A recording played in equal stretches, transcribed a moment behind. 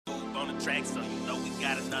track, so you know we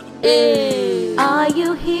got another one. Hey. Are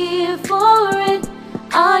you here for it?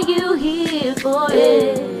 Are you here for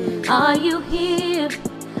it? Are you here?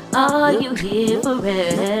 Are you here for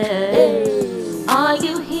it? Are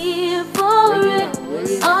you here for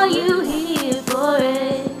it? Are you here for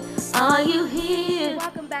it? Are you here?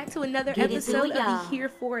 Welcome back to another episode of the Here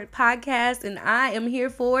For It podcast, and I am here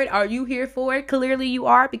for it. Are you here for it? Clearly you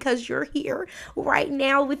are, because you're here right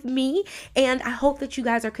now with me, and I hope that you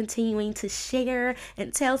guys are continuing to share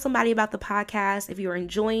and tell somebody about the podcast if you're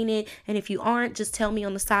enjoying it, and if you aren't, just tell me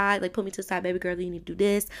on the side, like put me to the side, baby girl, you need to do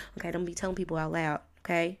this. Okay, don't be telling people out loud.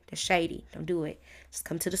 Okay, that's shady. Don't do it. Just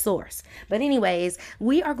come to the source. But anyways,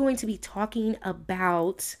 we are going to be talking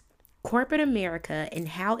about corporate America and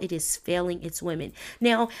how it is failing its women.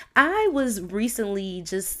 Now, I was recently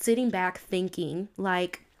just sitting back thinking,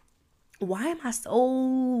 like, why am I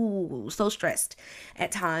so stressed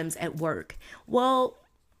at times at work? Well,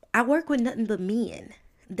 I work with nothing but men.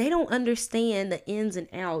 They don't understand the ins and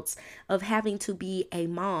outs of having to be a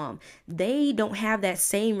mom. They don't have that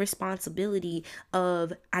same responsibility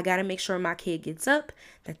of, I got to make sure my kid gets up,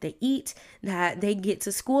 that they eat, that they get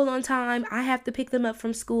to school on time. I have to pick them up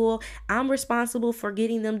from school. I'm responsible for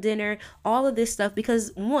getting them dinner, all of this stuff,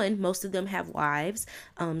 because one, most of them have wives.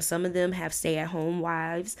 Some of them have stay-at-home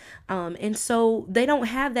wives. And so they don't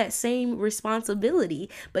have that same responsibility.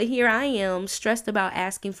 But here I am stressed about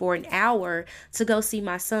asking for an hour to go see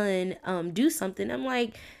my son do something. I'm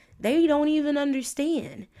like, they don't even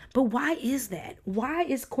understand. But why is that? Why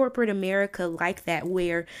is corporate America like that,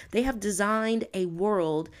 where they have designed a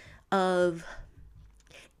world of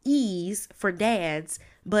ease for dads,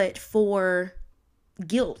 but for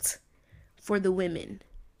guilt for the women?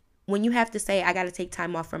 When you have to say, I got to take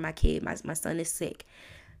time off for my kid, my son is sick.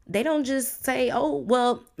 They don't just say, oh,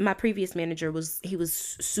 well, my previous manager was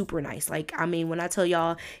super nice. Like, I mean, when I tell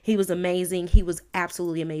y'all he was amazing, he was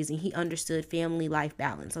absolutely amazing. He understood family life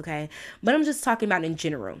balance, okay? But I'm just talking about in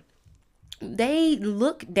general. They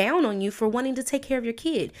look down on you for wanting to take care of your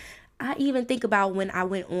kid. I even think about when I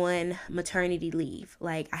went on maternity leave.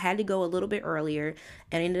 Like, I had to go a little bit earlier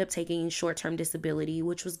and ended up taking short-term disability,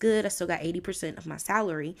 which was good. I still got 80% of my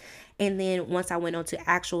salary. And then once I went on to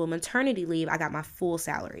actual maternity leave, I got my full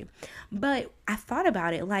salary. But I thought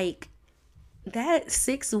about it, like, that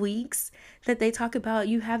 6 weeks that they talk about,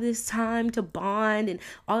 you have this time to bond and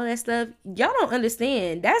all of that stuff, y'all don't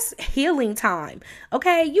understand. That's healing time.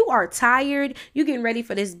 Okay, you are tired, you getting ready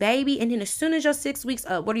for this baby, and then as soon as your 6 weeks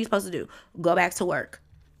up, what are you supposed to do? Go back to work.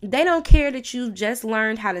 They don't care that you just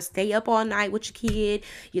learned how to stay up all night with your kid,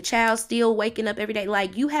 your child still waking up every day.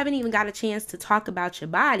 Like, you haven't even got a chance to talk about your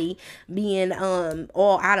body being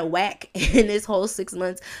all out of whack in this whole 6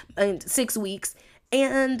 months and 6 weeks.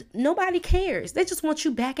 And nobody cares. They just want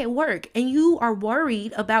you back at work. And you are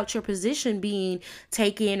worried about your position being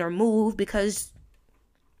taken or moved because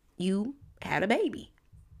you had a baby.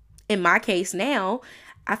 In my case now,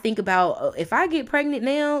 I think about, if I get pregnant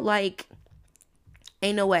now, like,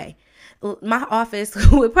 ain't no way. My office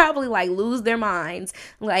would probably like lose their minds.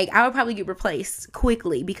 Like, I would probably get replaced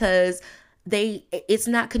quickly because it's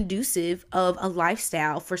not conducive of a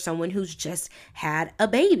lifestyle for someone who's just had a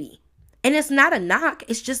baby. And it's not a knock,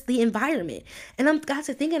 it's just the environment. And I got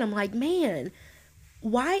to thinking, I'm like, man,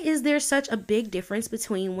 why is there such a big difference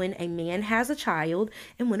between when a man has a child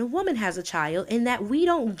and when a woman has a child, and that we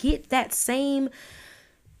don't get that same,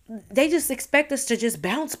 they just expect us to just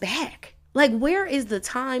bounce back. Like, where is the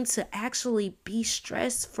time to actually be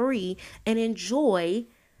stress-free and enjoy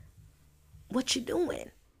what you're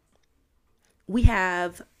doing? We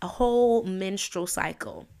have a whole menstrual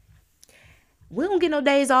cycle. We don't get no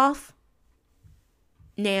days off.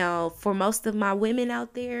 Now, for most of my women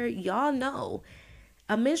out there, y'all know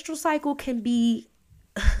a menstrual cycle can be,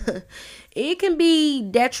 it can be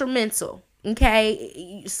detrimental.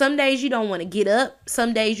 Okay. Some days you don't want to get up.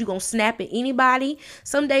 Some days you're going to snap at anybody.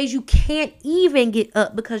 Some days you can't even get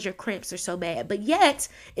up because your cramps are so bad. But yet,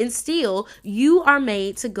 and still, you are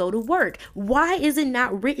made to go to work. Why is it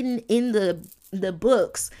not written in the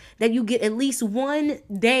books that you get at least 1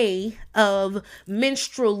 day of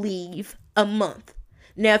menstrual leave a month?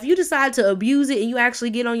 Now, if you decide to abuse it and you actually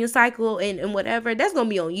get on your cycle and whatever, that's going to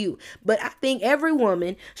be on you. But I think every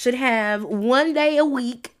woman should have 1 day a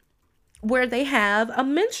week where they have a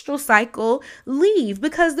menstrual cycle leave,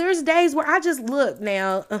 because there's days where I just look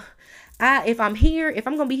now, if I'm going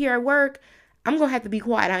to be here at work, I'm going to have to be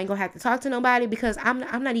quiet. I ain't going to have to talk to nobody because I'm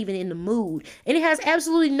not even in the mood. And it has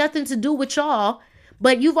absolutely nothing to do with y'all.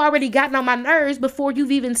 But you've already gotten on my nerves before you've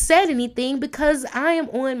even said anything, because I am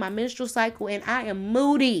on my menstrual cycle and I am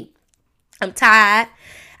moody. I'm tired.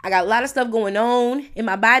 I got a lot of stuff going on in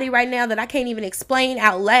my body right now that I can't even explain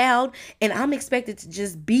out loud, and I'm expected to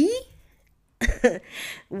just be.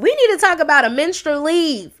 We need to talk about a menstrual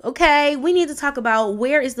leave, okay? We need to talk about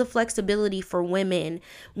where is the flexibility for women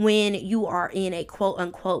when you are in a quote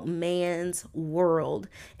unquote man's world.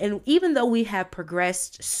 And even though we have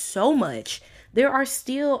progressed so much, there are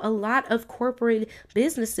still a lot of corporate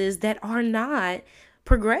businesses that are not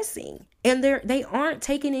progressing, and they aren't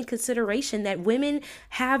taking in consideration that women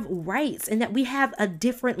have rights and that we have a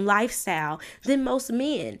different lifestyle than most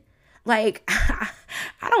men. Like,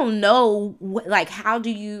 I don't know like, how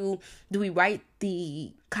do we write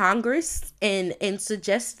the Congress and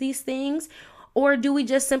suggest these things? Or do we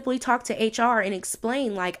just simply talk to HR and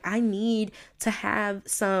explain, like, I need to have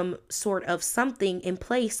some sort of something in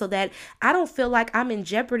place so that I don't feel like I'm in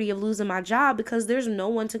jeopardy of losing my job because there's no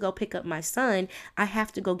one to go pick up my son. I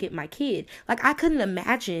have to go get my kid. Like, I couldn't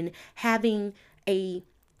imagine having a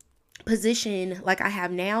position like I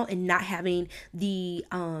have now and not having the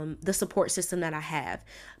support system that I have,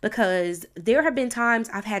 because there have been times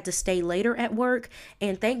I've had to stay later at work,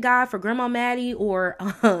 and thank God for Grandma Maddie or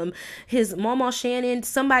his Mama Shannon,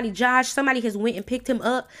 somebody has went and picked him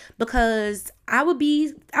up, because I would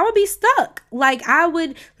be stuck. Like, I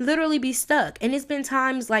would literally be stuck. And it's been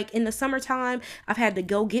times like in the summertime I've had to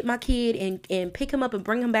go get my kid and pick him up and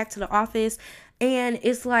bring him back to the office. And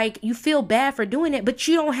it's like, you feel bad for doing it, but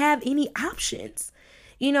you don't have any options.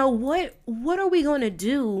 You know, what are we going to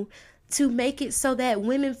do to make it so that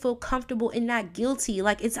women feel comfortable and not guilty?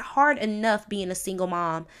 Like, it's hard enough being a single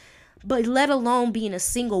mom, but let alone being a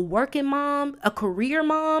single working mom, a career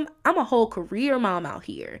mom. I'm a whole career mom out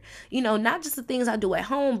here. You know, not just the things I do at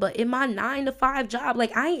home, but in my 9-to-5 job.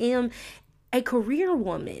 Like, I am a career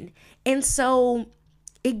woman. And so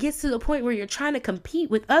it gets to the point where you're trying to compete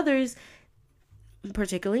with others,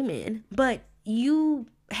 particularly men, but you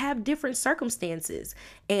have different circumstances,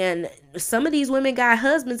 and some of these women got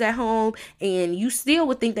husbands at home, and you still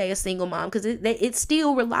would think they a single mom, because it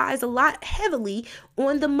still relies a lot heavily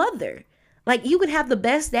on the mother. Like, you can have the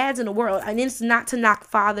best dads in the world, and it's not to knock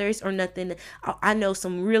fathers or nothing. I know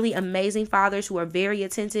some really amazing fathers who are very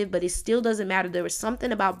attentive, but it still doesn't matter. There is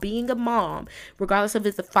something about being a mom, regardless of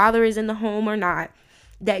if the father is in the home or not,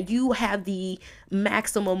 that you have the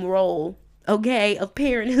maximum role, okay, of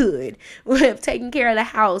parenthood, of taking care of the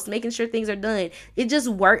house, making sure things are done. It just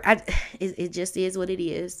works. It just is what it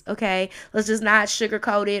is, okay? Let's just not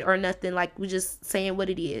sugarcoat it or nothing. Like, we're just saying what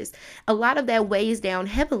it is. A lot of that weighs down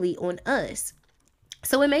heavily on us.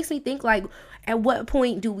 So it makes me think, like, at what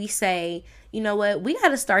point do we say, you know what, we got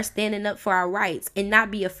to start standing up for our rights and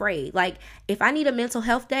not be afraid? Like, if I need a mental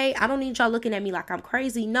health day, I don't need y'all looking at me like I'm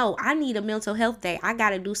crazy. No, I need a mental health day. I got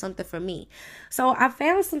to do something for me. So I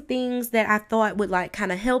found some things that I thought would, like,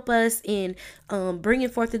 kind of help us in bringing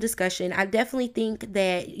forth the discussion. I definitely think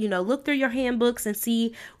that, you know, look through your handbooks and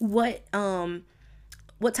see what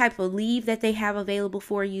type of leave that they have available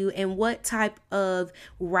for you, and what type of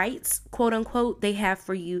rights, quote unquote, they have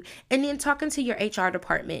for you. And then talking to your HR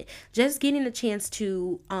department, just getting a chance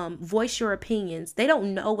to voice your opinions. They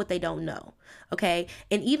don't know what they don't know. Okay.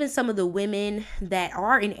 And even some of the women that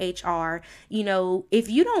are in HR, you know, if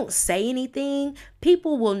you don't say anything,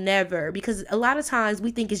 people will never, because a lot of times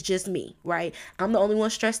we think it's just me, right? I'm the only one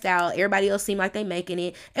stressed out. Everybody else seem like they making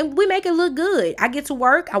it, and we make it look good. I get to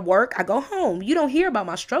work, I go home. You don't hear about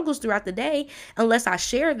my struggles throughout the day unless I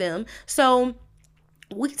share them. So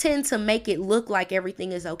we tend to make it look like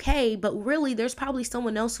everything is okay, but really there's probably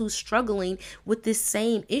someone else who's struggling with this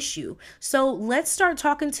same issue. So let's start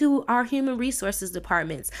talking to our human resources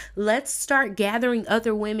departments. Let's start gathering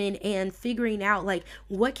other women and figuring out, like,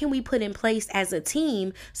 what can we put in place as a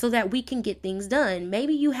team so that we can get things done.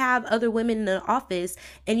 Maybe you have other women in the office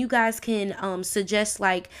and you guys can suggest,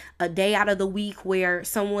 like, a day out of the week where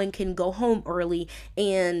someone can go home early,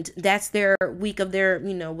 and that's their week of their,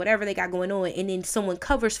 you know, whatever they got going on, and then someone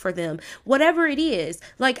covers for them, whatever it is.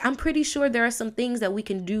 Like, I'm pretty sure there are some things that we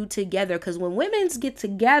can do together, because when women's get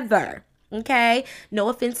together, okay, no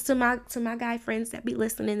offense to my guy friends that be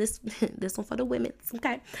listening, this one for the women,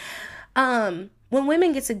 okay, when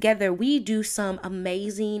women get together, we do some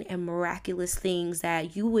amazing and miraculous things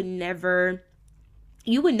that you would never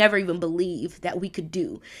even believe that we could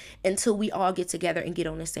do until we all get together and get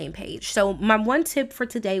on the same page. So my one tip for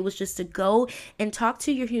today was just to go and talk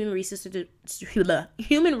to your human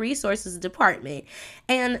resources department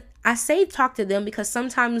and I say talk to them because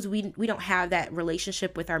sometimes we don't have that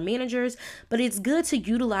relationship with our managers, but it's good to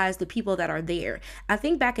utilize the people that are there. I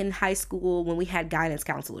think back in high school when we had guidance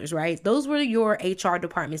counselors, right? Those were your HR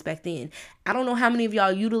departments back then. I don't know how many of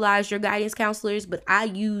y'all utilized your guidance counselors, but I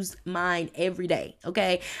use mine every day,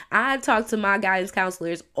 okay? I talk to my guidance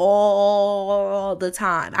counselors all the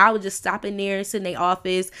time. I would just stop in there and sit in their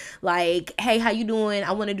office like, hey, how you doing?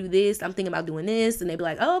 I want to do this. I'm thinking about doing this. And they'd be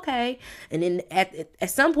like, oh, okay. And then at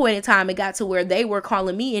some point in time, it got to where they were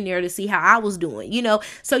calling me in there to see how I was doing, you know?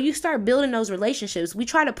 So you start building those relationships. We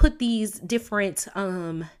try to put these different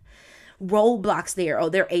roadblocks there. Oh,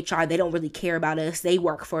 they're HR. They don't really care about us. They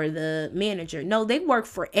work for the manager. No, they work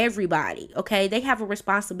for everybody. Okay. They have a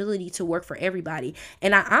responsibility to work for everybody.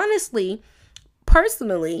 And I honestly,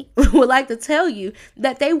 personally, would like to tell you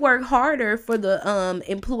that they work harder for the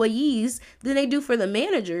employees than they do for the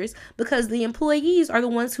managers, because the employees are the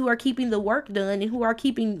ones who are keeping the work done and who are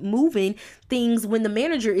keeping moving things when the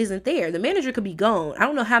manager isn't there. The manager could be gone. I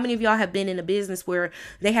don't know how many of y'all have been in a business where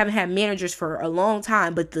they haven't had managers for a long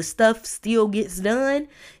time, but the stuff still gets done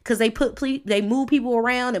because they move people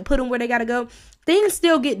around and put them where they got to go. Things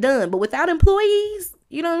still get done, but without employees,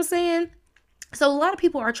 you know what I'm saying? So a lot of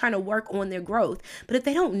people are trying to work on their growth, but if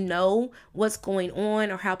they don't know what's going on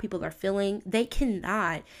or how people are feeling, they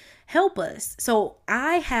cannot help us. So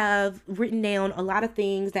I have written down a lot of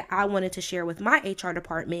things that I wanted to share with my HR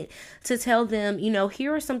department to tell them, you know,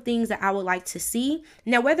 here are some things that I would like to see.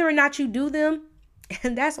 Now, whether or not you do them,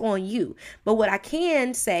 and that's on you. But what I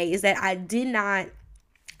can say is that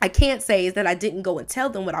I can't say is that I didn't go and tell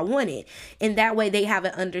them what I wanted. And that way they have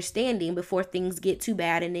an understanding before things get too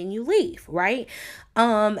bad and then you leave, right?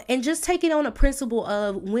 And just take it on a principle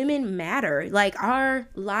of women matter. Like, our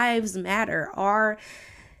lives matter.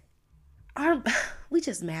 We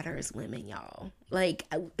just matter as women, y'all.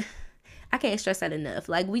 Like, I can't stress that enough.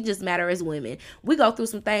 Like, we just matter as women. We go through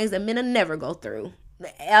some things that men will never go through.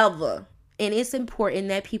 Ever. And it's important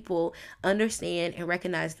that people understand and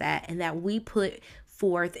recognize that, and that we put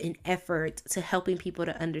forth an effort to helping people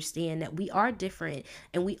to understand that we are different,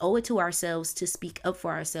 and we owe it to ourselves to speak up for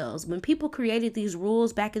ourselves. When people created these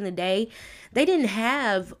rules back in the day, they didn't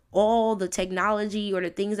have all the technology or the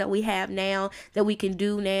things that we have now that we can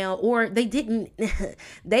do now, or they didn't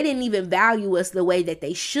even value us the way that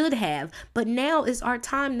they should have. But now is our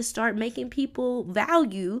time to start making people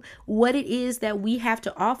value what it is that we have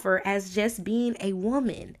to offer as just being a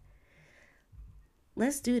woman.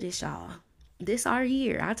 Let's do this, y'all. This our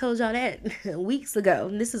year. I told y'all that weeks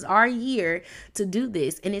ago. This is our year to do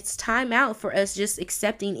this. And it's time out for us just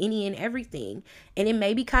accepting any and everything. And it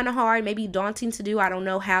may be kind of hard, maybe daunting to do. I don't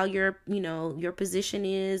know how your position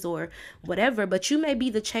is or whatever, but you may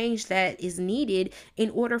be the change that is needed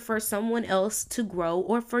in order for someone else to grow,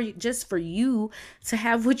 or for you to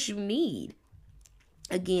have what you need.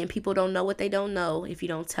 Again, people don't know what they don't know if you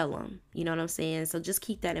don't tell them. You know what I'm saying? So just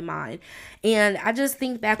keep that in mind. And I just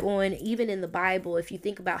think back on, even in the Bible, if you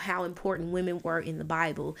think about how important women were in the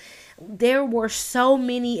Bible, there were so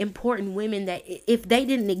many important women that if they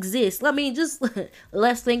didn't exist,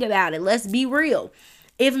 let's think about it. Let's be real.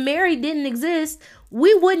 If Mary didn't exist,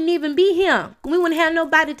 we wouldn't even be here. We wouldn't have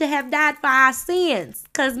nobody to have died for our sins,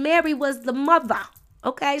 because Mary was the mother.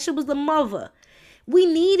 Okay? She was the mother. We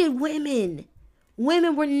needed women.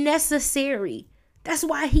 Women were necessary. That's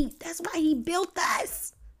why he built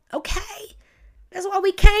us. Okay? That's why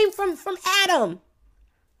we came from Adam.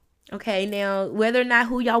 Okay, now whether or not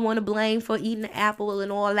who y'all want to blame for eating the apple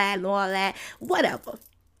and all that, whatever.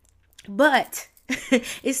 But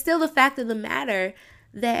it's still the fact of the matter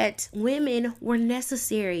that women were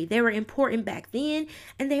necessary. They were important back then,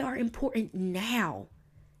 and they are important now.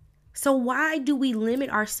 So why do we limit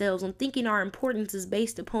ourselves on thinking our importance is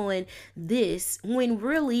based upon this, when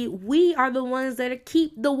really we are the ones that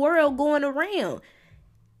keep the world going around?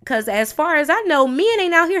 Because as far as I know, men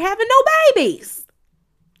ain't out here having no babies.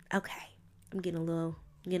 Okay, I'm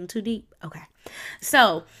getting too deep. Okay,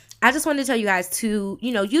 so I just wanted to tell you guys to,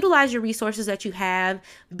 utilize your resources that you have,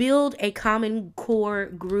 build a common core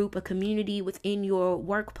group, a community within your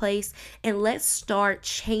workplace, and let's start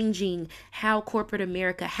changing how corporate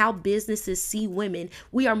America, how businesses see women.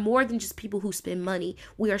 We are more than just people who spend money.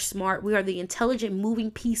 We are smart. We are the intelligent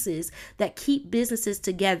moving pieces that keep businesses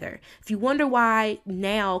together. If you wonder why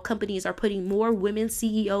now companies are putting more women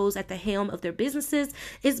CEOs at the helm of their businesses,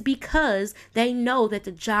 it's because they know that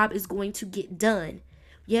the job is going to get done.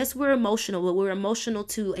 Yes, we're emotional, but we're emotional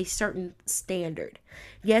to a certain standard.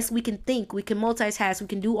 Yes, we can think, we can multitask, we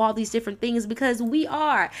can do all these different things because we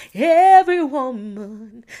are every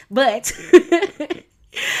woman. But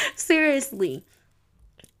seriously,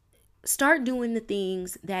 start doing the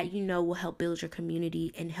things that you know will help build your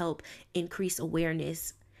community and help increase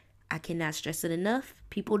awareness. I cannot stress it enough.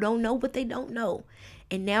 People don't know what they don't know.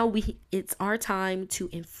 And now it's our time to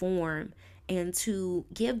inform and to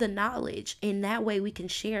give the knowledge. And that way we can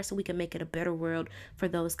share so we can make it a better world for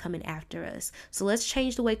those coming after us. So let's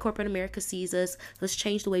change the way corporate America sees us. Let's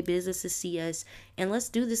change the way businesses see us. And let's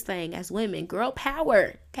do this thing as women. Girl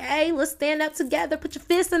power. Okay? Let's stand up together. Put your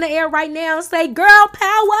fists in the air right now and say, girl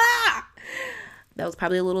power. That was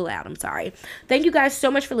probably a little loud. I'm sorry. Thank you guys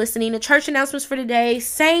so much for listening. The church announcements for today.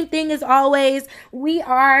 Same thing as always. We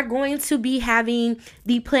are going to be having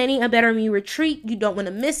the Planning a Better Me retreat. You don't want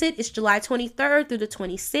to miss it. It's July 23rd through the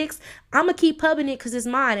 26th. I'm going to keep pubbing it because it's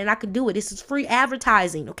mine and I could do it. This is free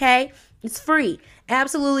advertising, okay? It's free.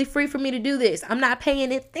 Absolutely free for me to do this. I'm not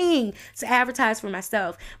paying a thing to advertise for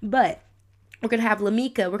myself. But we're going to have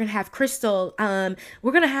Lamika. We're going to have Crystal. We're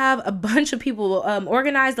going to have a bunch of people.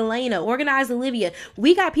 Organized Elena. Organized Olivia.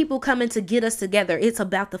 We got people coming to get us together. It's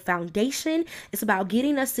about the foundation. It's about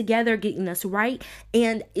getting us together, getting us right.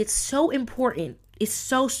 And it's so important. It's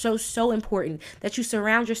so important that you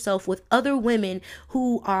surround yourself with other women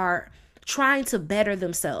who are trying to better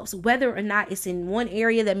themselves, whether or not it's in one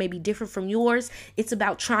area that may be different from yours. It's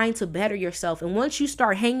about trying to better yourself. And once you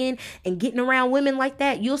start hanging and getting around women like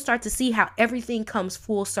that, you'll start to see how everything comes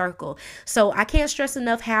full circle. So I can't stress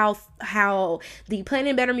enough how the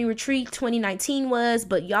Planning Better Me retreat 2019 was,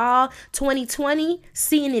 but y'all 2020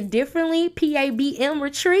 seeing it differently. PABM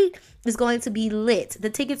retreat is going to be lit. The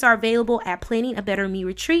tickets are available at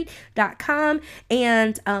planningabettermeretreat.com.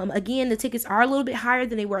 And again, the tickets are a little bit higher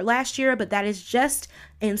than they were last year, but that is just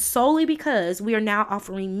and solely because we are now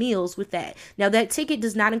offering meals with that. Now, that ticket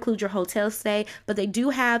does not include your hotel stay, but they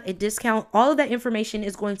do have a discount. All of that information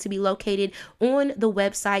is going to be located on the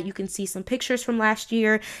website. You can see some pictures from last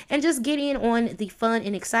year and just get in on the fun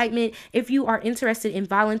and excitement. If you are interested in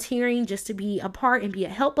volunteering just to be a part and be a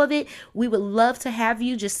help of it, we would love to have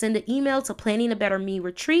you. Just send an email to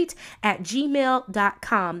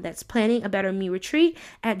planningabettermeretreat@gmail.com. That's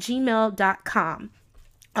planningabettermeretreat@gmail.com.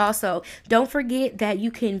 Also, don't forget that you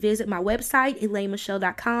can visit my website,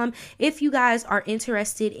 ElaineMichelle.com. If you guys are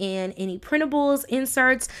interested in any printables,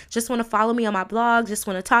 inserts, just want to follow me on my blog, just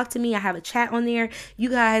want to talk to me, I have a chat on there. You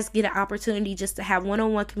guys get an opportunity just to have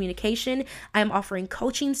one-on-one communication. I'm offering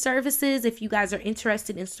coaching services. If you guys are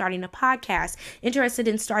interested in starting a podcast, interested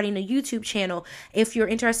in starting a YouTube channel, if you're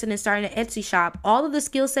interested in starting an Etsy shop, all of the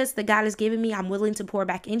skill sets that God has given me, I'm willing to pour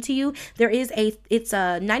back into you. It's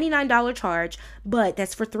a $99 charge, but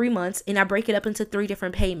that's for 3 months, and I break it up into 3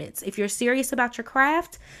 different payments. If you're serious about your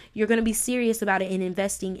craft, you're going to be serious about it and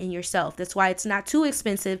investing in yourself. That's why it's not too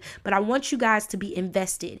expensive, but I want you guys to be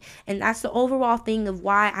invested. And that's the overall thing of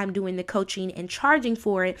why I'm doing the coaching and charging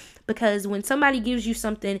for it, because when somebody gives you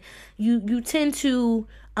something, you tend to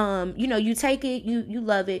you take it, you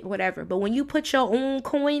love it, whatever. But when you put your own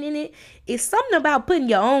coin in it, it's something about putting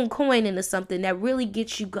your own coin into something that really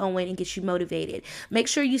gets you going and gets you motivated. Make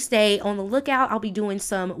sure you stay on the lookout. I'll be doing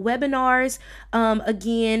some webinars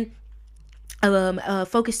again.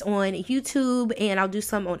 Focused on YouTube, and I'll do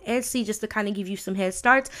some on Etsy just to kind of give you some head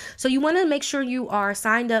starts. So you want to make sure you are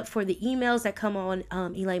signed up for the emails that come on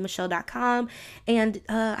ElaineMichelle.com. And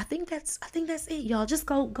I think that's it, y'all. Just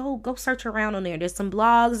go search around on there. There's some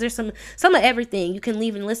blogs, there's some of everything. You can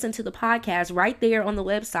leave and listen to the podcast right there on the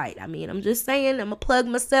website. I mean, I'm just saying, I'm gonna plug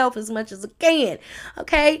myself as much as I can.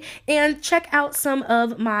 Okay, and check out some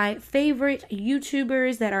of my favorite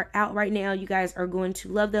YouTubers that are out right now. You guys are going to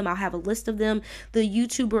love them. I'll have a list of them, the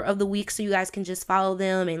YouTuber of the week, so you guys can just follow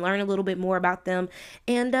them and learn a little bit more about them.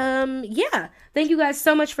 And yeah, thank you guys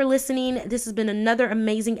so much for listening. This has been another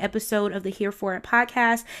amazing episode of the Here For It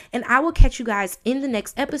podcast, and I will catch you guys in the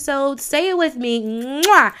next episode. Say it with me.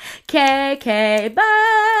 Mwah! KK,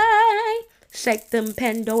 bye. Shake them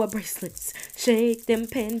Pandora bracelets. Shake them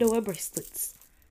Pandora bracelets.